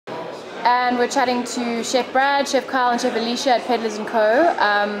and we're chatting to Chef Brad, Chef Kyle and Chef Alicia at Peddlars Co.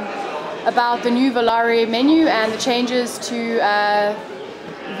 About the new Volare menu and the changes to a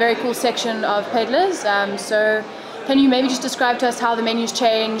very cool section of Peddlars. So can you maybe just describe to us how the menu's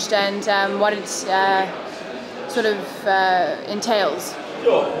changed and what it sort of entails?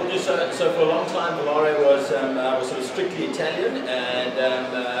 Sure. Well, just, so for a long time, Volare was sort of strictly Italian,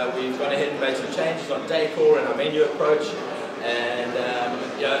 and we've gone ahead and made some changes on decor and our menu approach. And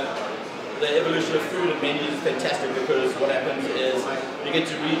you know, the evolution of food and menus is fantastic because what happens is you get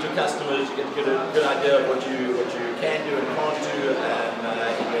to read your customers, you get to get a good idea of what you can do and can't do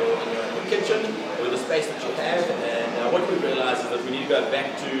in your kitchen or the space that you have. And what we realised is that we need to go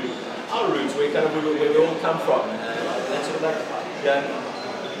back to our roots, where we all come from. And that's sort of like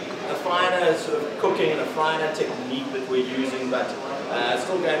a finer sort of cooking and a finer technique that we're using, but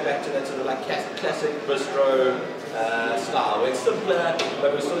still going back to that sort of like classic bistro style. It's simpler,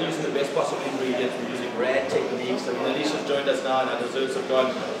 but we're still using the best possible ingredients. We're using rad techniques. I mean, Alicia's joined us now, and our desserts have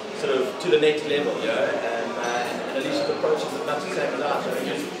gone sort of to the next level, you know. And Alicia's approach is much the same as ours. So we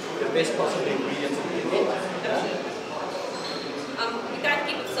use the best possible ingredients that we can get. We try to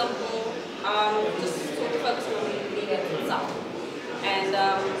keep it simple, just sort of focus on the ingredients itself, and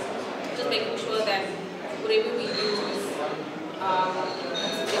just making sure that whatever we use,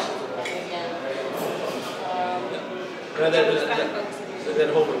 that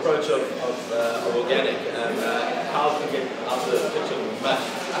whole approach of organic, how can get out of the kitchen much.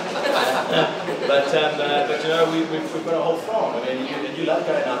 but you know, we've got a whole farm. I mean, you love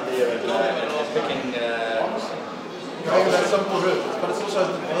going out there and picking. Going that simple route, but it's also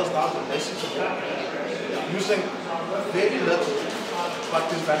the boils down to basics of it. Using very little, but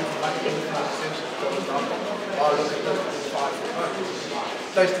this value for money, everything essential. For example, oh, look at this, it's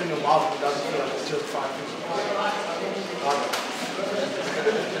 5. Taste in your mouth, it doesn't feel like it's just 5 things.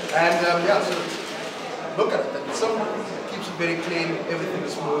 And yeah, so look at it. And some keeps it very clean, everything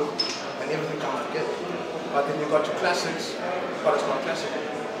is smooth, and everything comes together. But then you've got your classics, but it's not classic.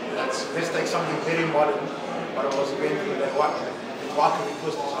 Let's take something very modern. But it was again like what can we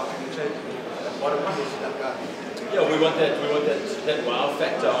twist this, how can we change it? What appeals to that guy? Yeah, we want that wow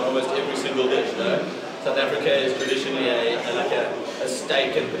factor on almost every single dish, you know? South Africa is traditionally a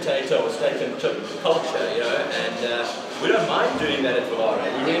steak and potato or steak and chip culture, you know, and we don't mind doing that at Volare.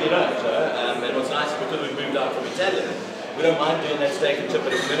 We really don't, you know? And what's nice is because we've moved out from Italian, we don't mind doing that steak and chip,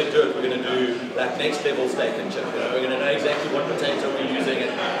 but if we're going to do it, we're going to do like next level steak and chip. You know, we're going to know exactly what potato we're using,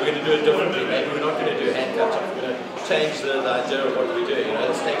 and we're going to do it differently. Maybe we're not going to do hand cut chip. We're going to change the idea of what we do. You know,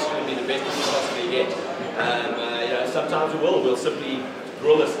 the steak's going to be the best we can possibly get. You know, sometimes we'll simply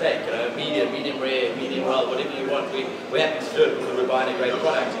grill a steak. You know, medium rare, medium well, whatever you want. We're happy to do it because we're buying a great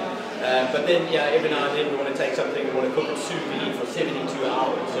product. But then, yeah, every now and then we want to take something, we want to cook it sous vide for 72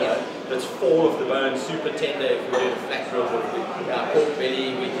 hours. That's 4 of the bones, super tender. If we're doing a flat grill, pork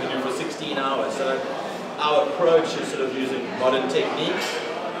belly, we can do for 16 hours. So our approach is sort of using modern techniques,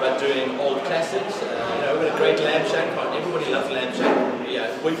 but doing old classics. You know, we've got a great lamb shank on. Everybody loves lamb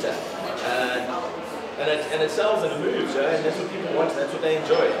shank, winter. And it sells and it moves, and that's what people want, that's what they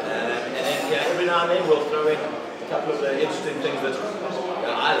enjoy. And then every now and then we'll throw in a couple of the interesting things that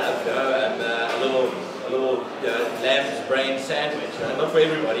I love, a little lamb's brain sandwich. Not for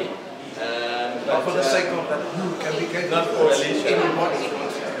everybody. But for the sake of that, can we get not for Alicia. anybody?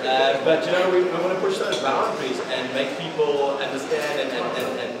 But you know, we want to push those boundaries and make people understand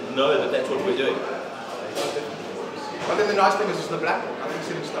and know that that's what we're doing. But then the nice thing is just the black one. I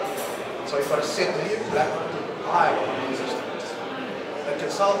think it's stuff. So you've got a set menu, black one. I can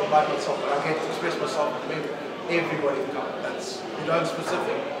sell it, might not sell, but I get to express myself with maybe everybody can come. You don't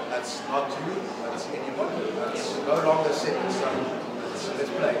specific. That's not you. That's anybody. That's no longer set in stone. Let's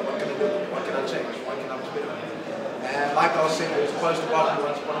play. What can I do? What can I change? What can I experiment? And like I was saying, it was close to bottom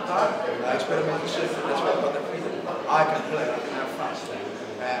once upon a time. I experimented shift, and that's why I got that freedom. I can play, I can have fun.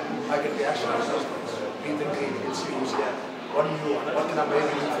 And I get the action out of those things. Meet and greet, you can see who's here. What do you want? What can I maybe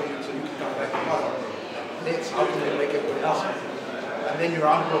do for you so you can come back and follow? How can we make everybody else happy? And then you're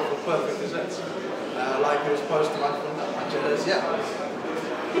on for perfect desserts. Like it was posted once from that. Yeah.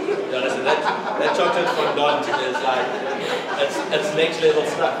 Yeah, listen, that chocolate fondant is like, it's next level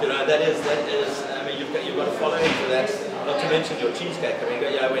stuff, you know, that is, I mean, you've got to follow into that, not to mention your cheesecake. I mean,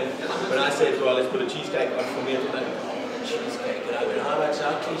 yeah, when I said, well, let's put a cheesecake on for me, it's like, cheesecake, you know, I mean,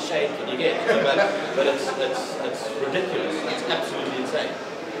 how cliche can you get? You know, but it's ridiculous, it's absolutely insane.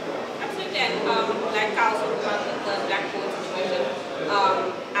 Absolutely, and like Kyle talked about the blackboard situation,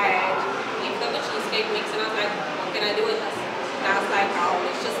 I gave them a cheesecake mix and I was like, what can I do with this? And I was like, oh,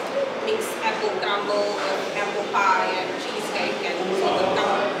 let's just mix apple crumble with apple pie and cheesecake and sort of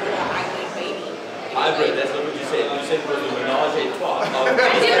come up with an hybrid, that's not what you said. You said it was a menage a trois of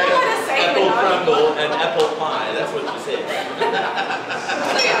I didn't want to say apple menage. crumble and apple pie. That's what you said.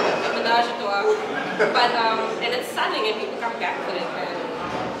 So yeah, a menage a trois. But and it's stunning, and people come back for it. And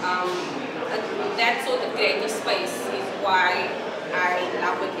that sort of creative space is why I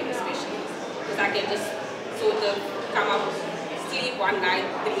love working with specialists, because I can just sort of come up, sleep one night,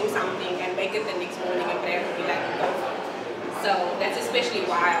 dream something, and wake up the next morning and pray to be like, go for it. So that's especially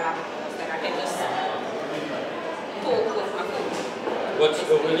why I love it, that I can just talk with my food.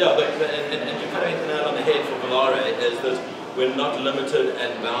 And you kind of hit the nail on the head for Volare is that we're not limited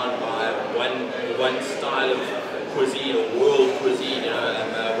and bound by one style of cuisine or world cuisine, you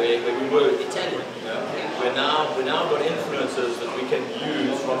know, where we were Italian, you know. We're now got influences that we can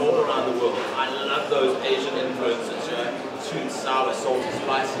use from all around the world. I love those Asian influences, you know, sweet, sour, salty,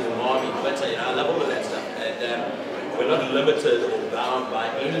 spicy, umami, bitter, you know, I love all of that stuff. And we're not limited or bound by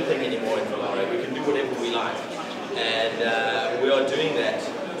anything anymore in Volare. We can do whatever we like. And we are doing that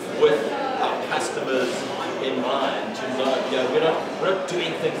with our customers in mind to know, you know, we're not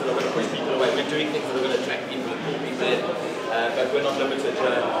doing things that are going to push people away. We're doing things that are going to attract people and pull people in. But we're not limited.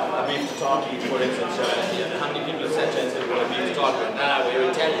 A beef tataki, for instance, you know, how many people have sat here and said, we want a beef tataki? Nah, we're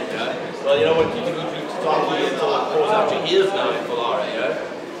Italian, you know. Well, you know what, you can eat beef tataki until it pours out your ears now in Volare, you know.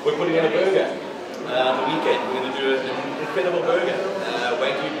 We're putting in a burger. On the weekend, we're going to do an incredible burger.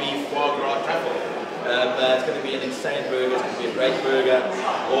 Wagyu beef, foie gras, truffle. It's going to be an insane burger, it's going to be a great burger.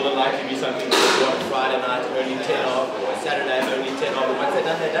 More than likely be something that we do on a Friday night, only 10 of, or a Saturday, only 10 of. But once they're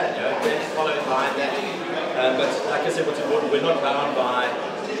done, they're done. You know, they're just following behind that. But like I said, what's important, we're not bound by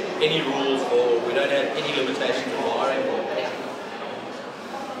any rules, or we don't have any limitations in our anymore.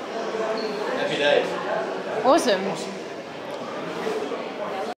 Happy days. Awesome.